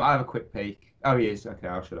 I have a quick peek. Oh, he is. Okay,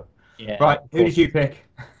 I'll shut up. Yeah, right, who did you pick?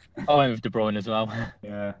 I went with De Bruyne as well.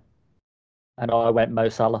 Yeah. And I went Mo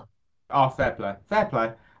Salah. Oh, fair play. Fair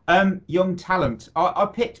play. Young talent. I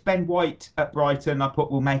picked Ben White at Brighton. I put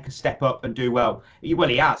will make a step up and do well. Well,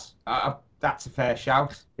 he has. That's a fair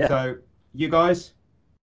shout. Yeah. So You guys?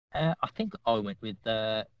 I think I went with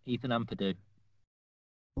Ethan Ampadu.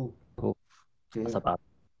 Oh, That's a bad.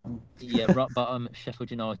 Yeah, rock bottom Sheffield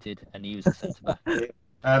United, and he was the centre back.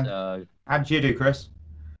 So How did you do, Chris?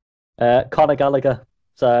 Conor Gallagher.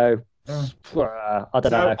 So I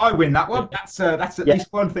don't know. I win that one. That's at least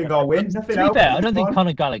one thing I'll win. Nothing to else. be fair, I don't think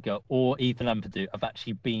Conor Gallagher or Ethan Ampadu have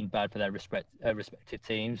actually been bad for their respective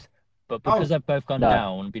teams, but because they've both gone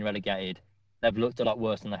down and been relegated, they've looked a lot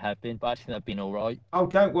worse than they have been. But I actually think they've been all right. Oh,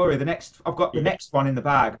 don't worry. I've got the next one in the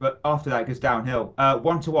bag, but after that it goes downhill.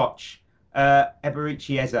 One to watch.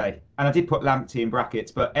 Eberici Eze, and I did put Lamptey in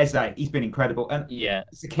brackets, but Eze, he's been incredible, and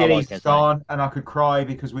his Achilles is gone, and I could cry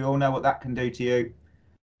because we all know what that can do to you,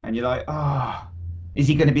 and you're like, is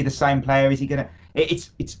he going to be the same player? Is he going to?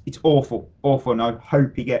 It's awful, and I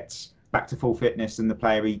hope he gets back to full fitness and the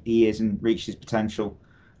player he is and reaches his potential.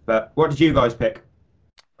 But what did you guys pick?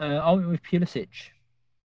 I went with Pulisic,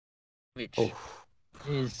 which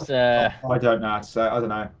is I don't know how to say. I don't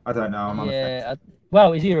know. I'm on the fence.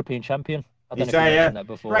 Well, he's a European champion. I don't know if you mentioned that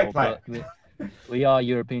before. Great player. But we are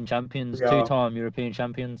European champions, two-time European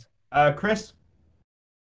champions. Chris?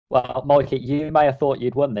 Well, Mikey, you may have thought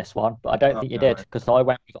you'd won this one, but I don't think you did, because I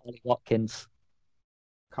went with Ollie Watkins.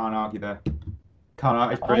 Can't argue there. Can't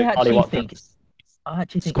argue. I actually think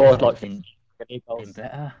scored like been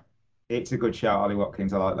better. It's a good shout, Ollie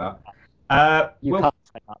Watkins. I like that. You can't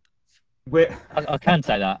say that. I can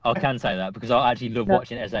say that. I can say that because I actually love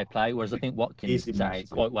watching Eze play, whereas I think Watkins is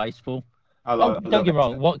quite wasteful. Don't get me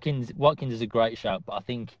wrong, Watkins is a great shout, but I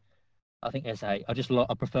think Eze, I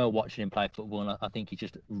prefer watching him play football, and I think he's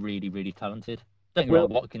just really, really talented. Don't get me wrong,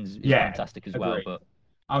 Watkins is fantastic as well, but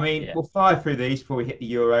I mean, we'll fire through these before we hit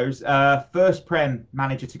the Euros. First Prem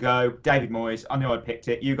manager to go, David Moyes. I knew I'd picked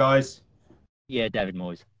it. You guys? Yeah, David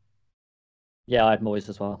Moyes. Yeah, I had Moyes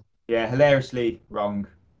as well. Yeah, hilariously wrong.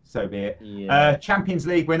 So be it. Yeah. Champions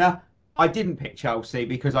League winner. I didn't pick Chelsea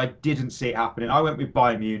because I didn't see it happening. I went with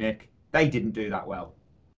Bayern Munich. They didn't do that well.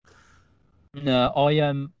 No,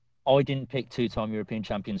 I didn't pick two-time European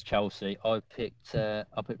champions Chelsea. I picked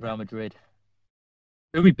Real Madrid.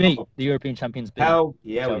 Who we beat? The European champions beat. Hell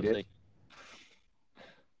yeah, Chelsea. we did.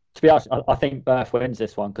 To be honest, I think Berth wins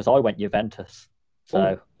this one because I went Juventus.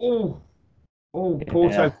 So.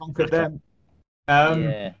 Porto conquered them.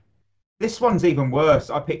 This one's even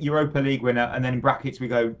worse. I picked Europa League winner, and then in brackets we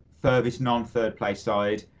go furthest non-third place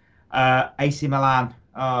side. AC Milan.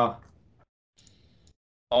 I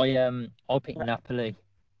picked Napoli.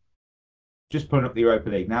 Just pulling up the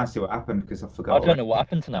Europa League now, see what happened because I forgot. I don't know what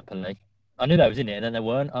happened to Napoli. I knew that was in it, and then they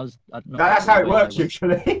weren't. That's how it works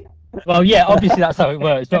usually. Well, yeah, obviously that's how it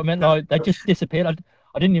works. But I meant like they just disappeared. I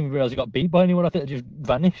didn't even realise they got beat by anyone. I think they just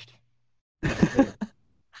vanished.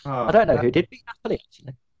 I don't know who did beat Napoli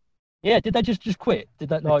actually. Yeah, did they just quit? Did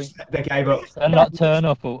they they gave up and not turn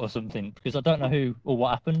up or something? Because I don't know who or what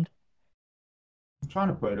happened. I'm trying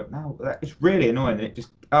to put it up now. It's really annoying that it just.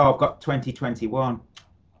 I've got 2021.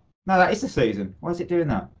 No, that is the season. Why is it doing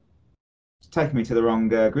that? It's taking me to the wrong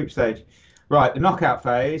group stage. Right, the knockout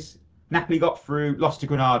phase. Napoli got through, lost to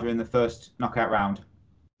Granada in the first knockout round.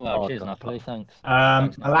 Well, cheers, Napoli. Thanks.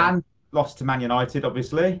 Milan lost to Man United,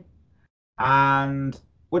 obviously. And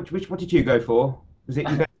what did you go for? Was it?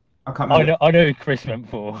 I can't remember. I know who Chris went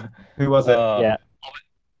for. Who was it? Yeah,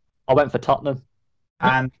 I went for Tottenham.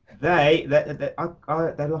 And they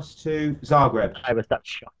lost to Zagreb. I was that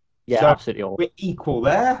shocked. Yeah, so absolutely awful. We're equal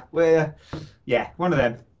there. One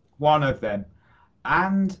of them.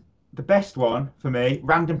 And the best one for me,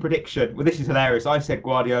 random prediction. Well, this is hilarious. I said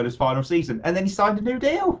Guardiola's final season, and then he signed a new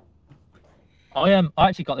deal. I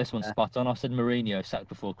actually got this one spot on. I said Mourinho sacked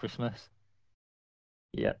before Christmas.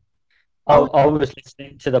 Yeah. I was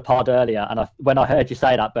listening to the pod earlier, and when I heard you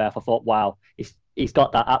say that, Beth, I thought, wow, he's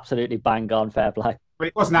got that absolutely bang on, fair play. Well,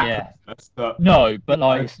 it wasn't that Christmas, but no, but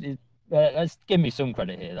like, let's give me some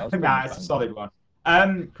credit here. It's a solid one.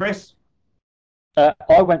 Chris?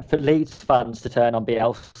 I went for Leeds fans to turn on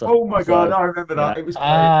Bielsa. Oh my God, I remember that. It was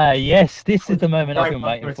yes, this is the moment I've been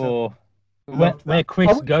waiting for. Where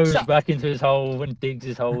Chris goes back into his hole and digs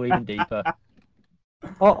his hole even deeper.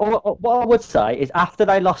 What I would say is after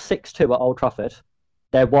they lost 6-2 at Old Trafford,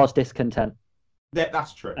 there was discontent.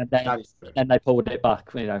 That's true. And then, that is true. And they pulled it back.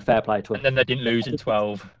 Fair play to them. And then they didn't lose in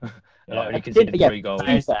 12. Only conceded 3 goals.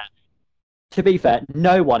 To be fair,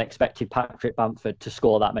 no one expected Patrick Bamford to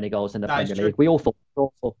score that many goals in the Premier League. We all thought it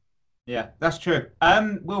was awful. Yeah, that's true.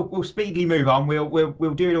 We'll speedily move on.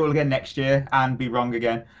 We'll do it all again next year and be wrong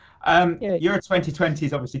again. Euro 2020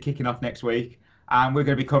 is obviously kicking off next week, and we're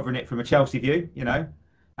going to be covering it from a Chelsea view.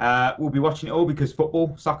 We'll be watching it all because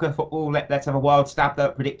soccer, football. Let's have a wild stab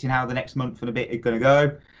at predicting how the next month and a bit is going to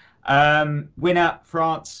go. Winner,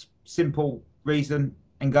 France, simple reason.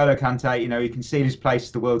 N'Golo Kante, you can see his place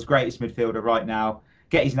as the world's greatest midfielder right now.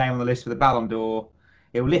 Get his name on the list for the Ballon d'Or.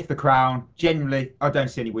 He'll lift the crown. Generally, I don't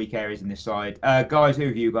see any weak areas in this side. Guys, who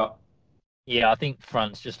have you got? Yeah, I think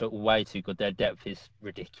France just look way too good. Their depth is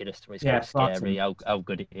ridiculous. It's quite scary how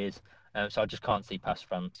good it is. So I just can't see past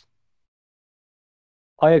France.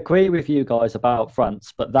 I agree with you guys about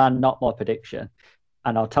France, but they're not my prediction.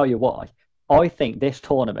 And I'll tell you why. I think this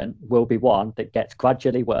tournament will be one that gets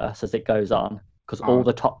gradually worse as it goes on because all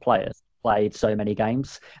the top players played so many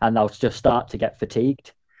games and they'll just start to get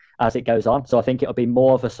fatigued as it goes on. So I think it'll be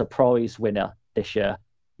more of a surprise winner this year.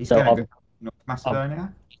 He's going to North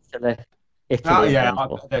Macedonia? Italy.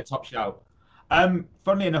 They're top shout.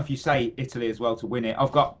 Funnily enough, you say Italy as well to win it.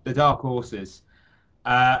 I've got the dark horses.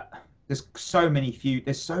 There's so many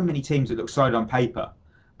teams that look solid on paper.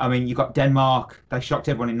 I mean, you've got Denmark. They shocked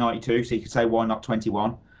everyone in '92, so you could say why not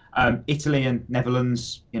 21. Italy and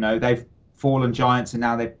Netherlands, they've fallen giants and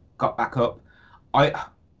now they've got back up. I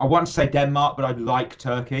want to say Denmark, but I'd like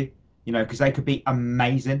Turkey, because they could be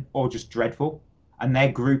amazing or just dreadful. And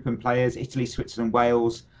their group and players, Italy, Switzerland,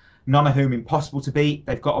 Wales, none of whom impossible to beat.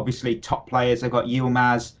 They've got obviously top players. They've got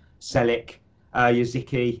Yilmaz, Selic,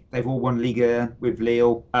 Yaziki. They've all won Liga with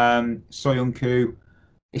Lille. Soyuncu.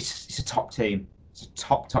 It's a top team. It's a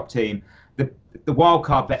top team. The wild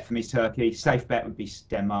card bet for me is Turkey. Safe bet would be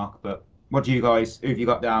Denmark. But what do you guys? Who have you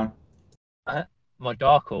got down? My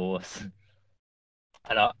dark horse,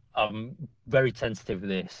 and I'm very tentative with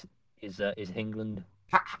this. Is England?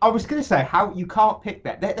 I was going to say how you can't pick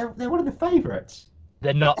that. They're one of the favourites.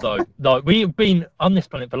 They're not though. Like we've been on this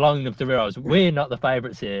planet for long enough to realise we're not the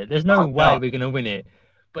favourites here. There's no way we're going to win it.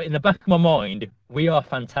 But in the back of my mind, we are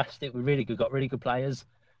fantastic. We're really good. Got really good players,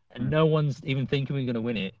 and no one's even thinking we're going to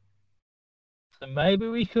win it. So maybe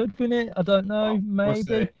we could win it. I don't know. Maybe.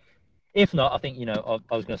 We'll if not, I think I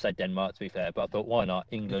was going to say Denmark to be fair, but I thought why not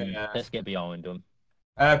England? Yeah. Let's get behind them.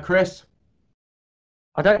 Chris.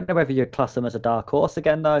 I don't know whether you'd class them as a dark horse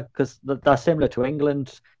again though, because they're similar to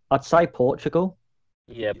England. I'd say Portugal.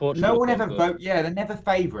 Yeah, Portugal. No one ever vote. Yeah, they're never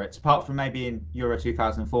favourites, apart from maybe in Euro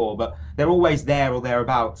 2004. But they're always there or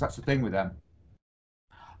thereabouts. That's the thing with them.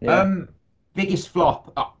 Yeah. Biggest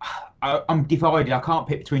flop. I'm divided. I can't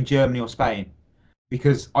pick between Germany or Spain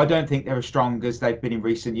because I don't think they're as strong as they've been in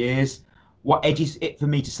recent years. What edges it for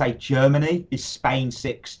me to say Germany is Spain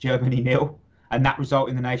 6, Germany 0, and that result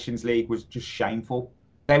in the Nations League was just shameful.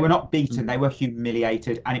 They were not beaten. They were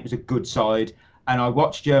humiliated, and it was a good side. And I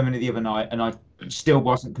watched Germany the other night, and I still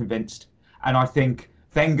wasn't convinced. And I think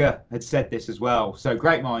Wenger had said this as well. So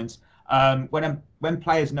great minds. When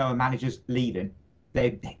players know a manager's leaving,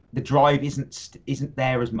 the drive isn't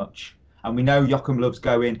there as much. And we know Joachim Löw's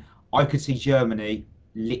going. I could see Germany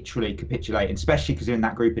literally capitulating, especially because they're in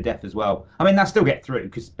that group of death as well. I mean, they'll still get through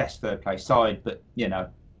because best third place side, but Yeah,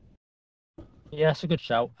 it's a good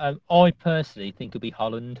shout. I personally think it'll be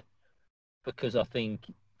Holland because I think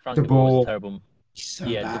Frank de Boer is terrible. So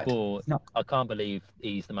bad. De Boer. I can't believe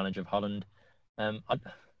he's the manager of Holland.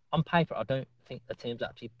 On paper, I don't think the team's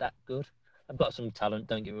actually that good. They've got some talent,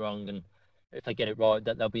 don't get me wrong, and if they get it right,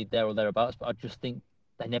 they'll be there or thereabouts. But I just think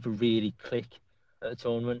they never really click at a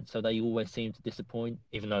tournament, so they always seem to disappoint.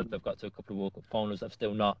 Even though they've got to a couple of World Cup finals, they've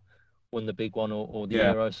still not won the big one or the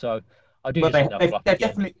Euro. So I do. Well,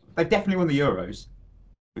 they've definitely won the Euros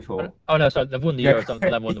before. Oh no, sorry, they've won the Euros.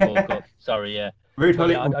 They've won the World Cup. Sorry, yeah. Ruud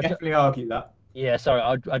Gullit will definitely argue that. Yeah, sorry,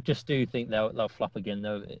 I just do think they'll flop again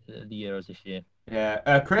though the Euros this year.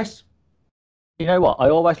 Yeah, Chris. You know what? I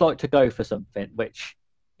always like to go for something which,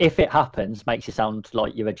 if it happens, makes you sound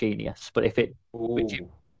like you're a genius. But if it which it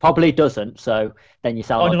probably doesn't, so then you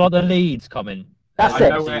sound like the Leeds coming. That's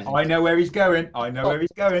it. I know where he's going. Where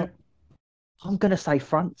he's going. I'm gonna say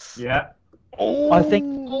France. Yeah. I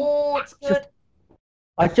think.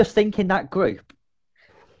 I just think in that group,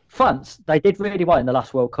 France, they did really well in the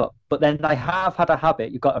last World Cup, but then they have had a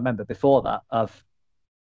habit, you've got to remember, before that, of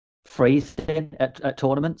freezing at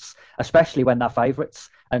tournaments, especially when they're favourites,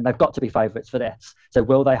 and they've got to be favourites for this. So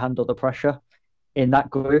will they handle the pressure in that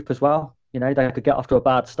group as well? They could get off to a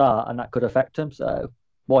bad start, and that could affect them. So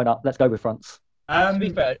why not? Let's go with France. To be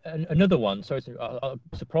fair, another one. Sorry, I'm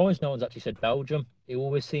surprised no one's actually said Belgium. They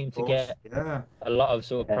always seem to get a lot of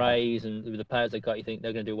sort of praise, and with the players they got, you think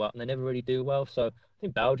they're going to do well, and they never really do well. So I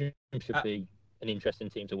think Belgium should be an interesting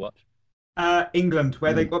team to watch. England,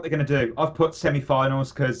 what they're going to do? I've put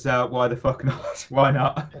semi-finals because why the fuck not? Why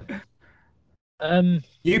not?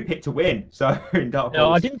 You picked to win, so in dark horse.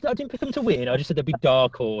 No, I didn't pick them to win. I just said they'd be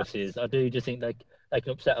dark horses. I do just think they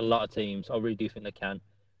can upset a lot of teams. I really do think they can.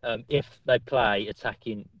 If they play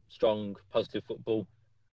attacking, strong, positive football.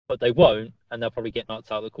 but they won't, and they'll probably get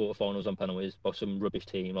knocked out of the quarterfinals on penalties by some rubbish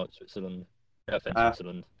team like Switzerland.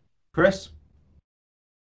 Switzerland. Chris?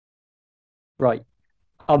 Right.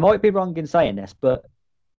 I might be wrong in saying this, but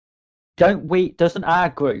doesn't our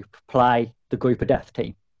group play the group of death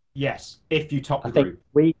team? Yes, if you top the I think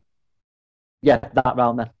group. that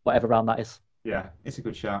round then, whatever round that is. Yeah, it's a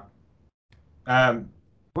good shout.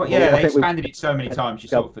 But yeah, they expanded it so many times you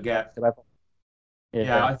sort of forget.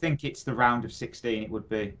 Yeah, I think it's the round of 16 it would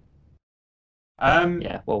be.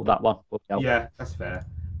 Yeah, well, that one. Yeah, that's fair.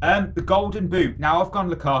 The Golden Boot. Now, I've gone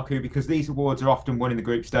Lukaku because these awards are often won in the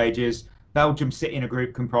group stages. Belgium sit in a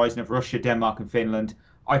group comprising of Russia, Denmark and Finland.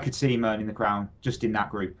 I could see him earning the crown just in that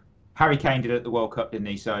group. Harry Kane did it at the World Cup, didn't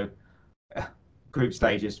he? So, group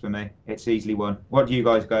stages for me. It's easily won. What do you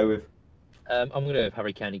guys go with? I'm going to go with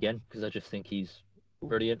Harry Kane again because I just think he's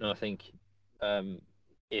brilliant. And I think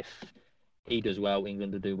if he does well,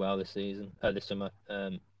 England will do well this summer.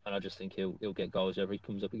 And I just think he'll get goals whoever he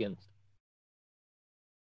comes up against.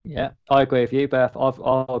 Yeah, I agree with you, Berth.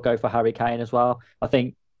 I'll go for Harry Kane as well. I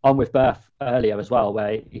think I'm with Berth earlier as well,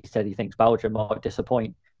 where he said he thinks Belgium might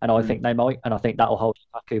disappoint, and I think they might, and I think that'll hold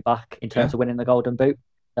Lukaku back in terms of winning the Golden Boot.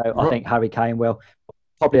 So I think Harry Kane will.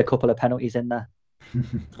 Probably a couple of penalties in there.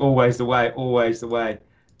 Always the way, always the way.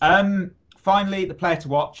 Finally, the player to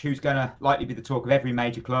watch, who's going to likely be the talk of every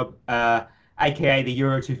major club, aka the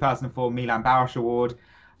Euro 2004 Milan Baroš Award.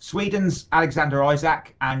 Sweden's Alexander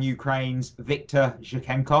Isak and Ukraine's Viktor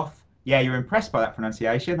Zhirkhenkov. Yeah, you're impressed by that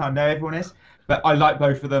pronunciation. I know everyone is. But I like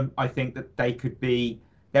both of them. I think that they could be...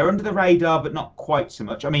 They're under the radar, but not quite so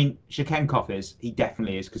much. I mean, Zhirkhenkov is. He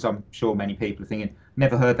definitely is, because I'm sure many people are thinking,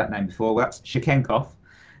 never heard that name before. Well, that's Zhirkhenkov.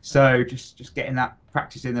 So just getting that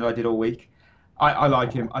practice in that I did all week. I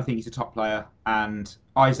like him. I think he's a top player. And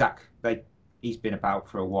Isak, he's been about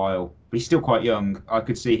for a while, but he's still quite young. I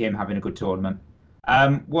could see him having a good tournament.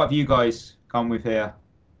 What have you guys gone with here?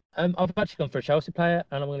 I've actually gone for a Chelsea player,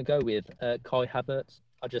 and I'm going to go with Kai Havertz.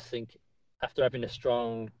 I just think after having a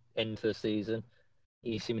strong end to the season,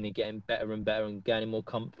 he's seemingly getting better and better and gaining more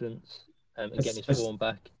confidence and getting his form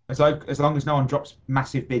back. As long as no one drops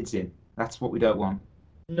massive bids in, that's what we don't want.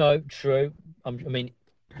 No, true. I mean,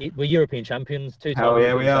 we're European champions, 2 times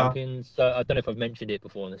we are. champions. So I don't know if I've mentioned it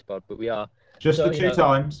before on this pod, but we are. Just the 2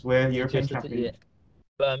 times we're European champions. Yeah.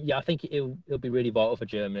 But yeah, I think it'll be really vital for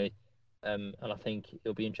Germany, and I think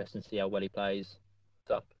it'll be interesting to see how well he plays.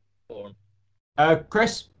 Up for him.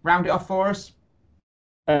 Chris, round it off for us.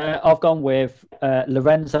 I've gone with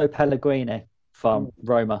Lorenzo Pellegrini from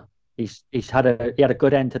Roma. He had a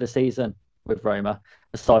good end to the season with Roma,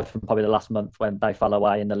 aside from probably the last month when they fell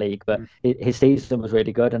away in the league. But his season was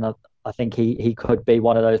really good, and I think he could be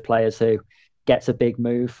one of those players who gets a big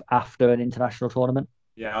move after an international tournament.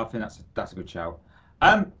 Yeah, I think that's a good shout.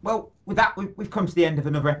 Well, with that, we've come to the end of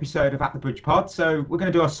another episode of At the Bridge Pod. So we're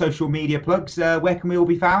going to do our social media plugs. Where can we all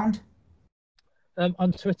be found?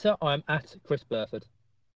 On Twitter, I'm at Chris Burford.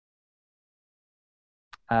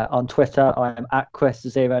 On Twitter, I'm at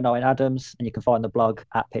Chris09Adams, and you can find the blog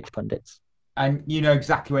at Pitch Pundits. And you know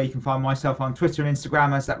exactly where you can find myself on Twitter and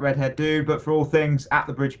Instagram as that redhead dude. But for all things At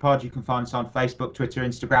the Bridge Pod, you can find us on Facebook, Twitter,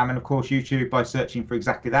 Instagram, and of course YouTube by searching for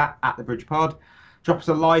exactly that, At the Bridge Pod. Drop us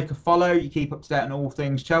a like, a follow. You keep up to date on all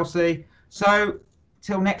things Chelsea. So,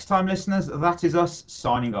 till next time, listeners, that is us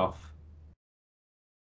signing off.